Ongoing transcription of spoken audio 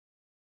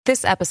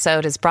This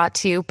episode is brought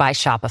to you by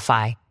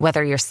Shopify.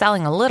 Whether you're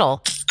selling a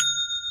little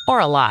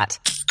or a lot,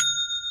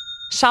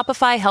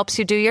 Shopify helps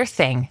you do your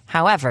thing,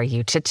 however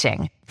you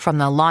cha-ching. From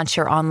the launch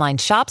your online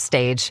shop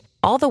stage,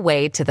 all the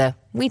way to the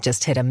we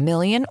just hit 1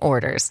 million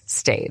orders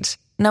stage.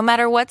 No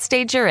matter what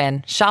stage you're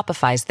in,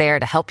 Shopify's there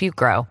to help you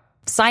grow.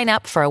 Sign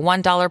up for a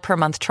 $1 per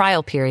month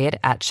trial period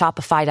at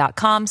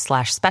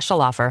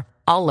shopify.com/special offer,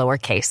 all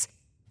lowercase.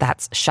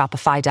 That's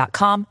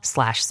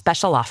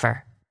shopify.com/special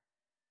offer.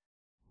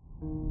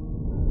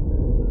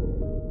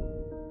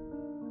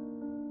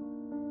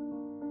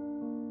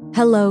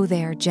 Hello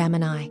there,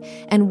 Gemini,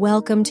 and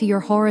welcome to your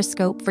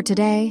horoscope for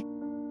today,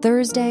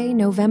 Thursday,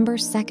 November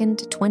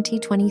 2nd,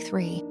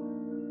 2023.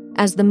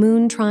 As the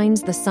moon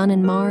trines the sun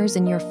and Mars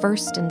in your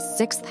 1st and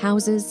 6th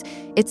houses,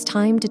 it's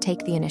time to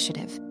take the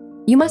initiative.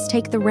 You must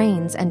take the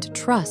reins and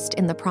trust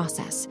in the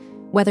process,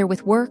 whether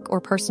with work or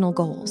personal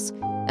goals.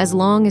 As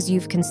long as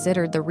you've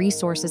considered the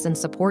resources and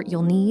support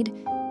you'll need,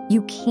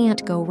 you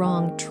can't go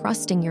wrong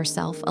trusting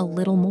yourself a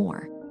little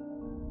more.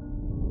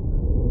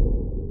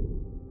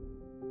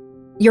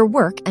 Your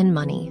work and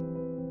money.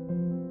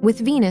 With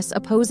Venus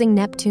opposing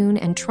Neptune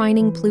and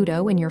trining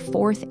Pluto in your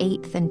 4th,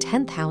 8th, and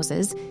 10th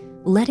houses,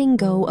 letting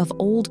go of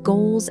old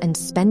goals and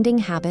spending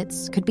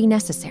habits could be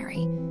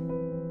necessary.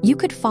 You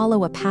could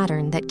follow a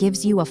pattern that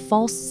gives you a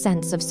false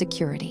sense of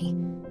security.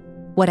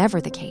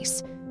 Whatever the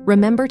case,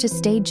 remember to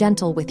stay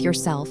gentle with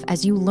yourself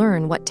as you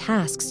learn what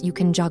tasks you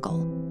can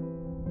juggle.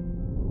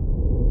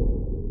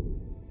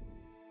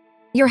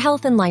 Your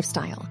health and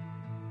lifestyle.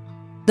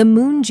 The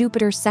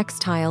Moon-Jupiter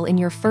sextile in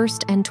your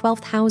 1st and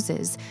 12th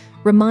houses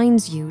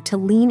reminds you to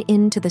lean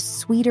into the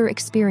sweeter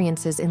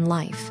experiences in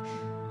life.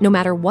 No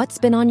matter what's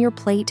been on your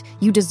plate,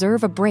 you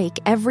deserve a break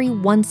every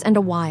once and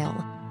a while.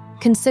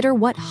 Consider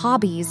what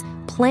hobbies,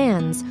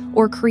 plans,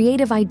 or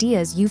creative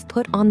ideas you've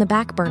put on the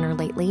back burner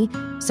lately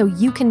so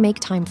you can make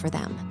time for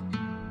them.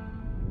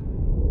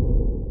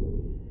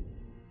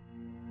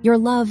 Your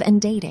love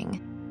and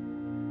dating.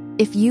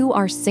 If you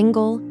are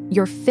single,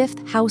 your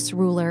 5th house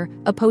ruler,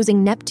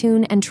 opposing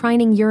Neptune and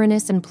trining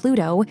Uranus and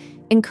Pluto,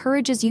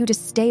 encourages you to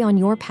stay on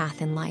your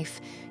path in life.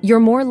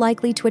 You're more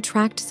likely to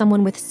attract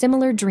someone with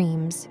similar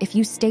dreams if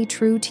you stay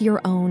true to your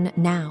own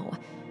now.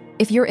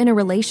 If you're in a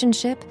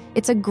relationship,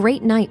 it's a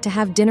great night to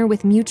have dinner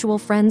with mutual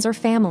friends or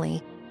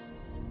family.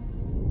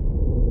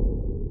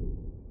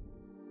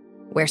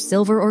 Wear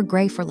silver or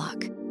gray for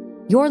luck.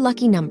 Your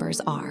lucky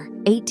numbers are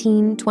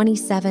 18,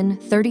 27,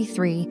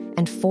 33,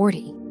 and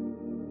 40.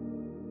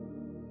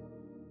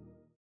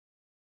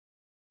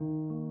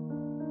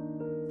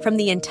 From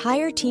the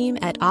entire team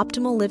at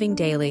Optimal Living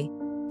Daily,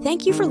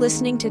 thank you for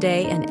listening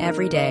today and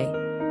every day.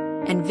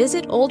 And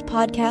visit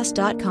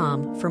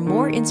oldpodcast.com for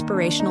more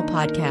inspirational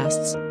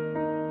podcasts.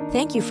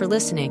 Thank you for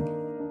listening.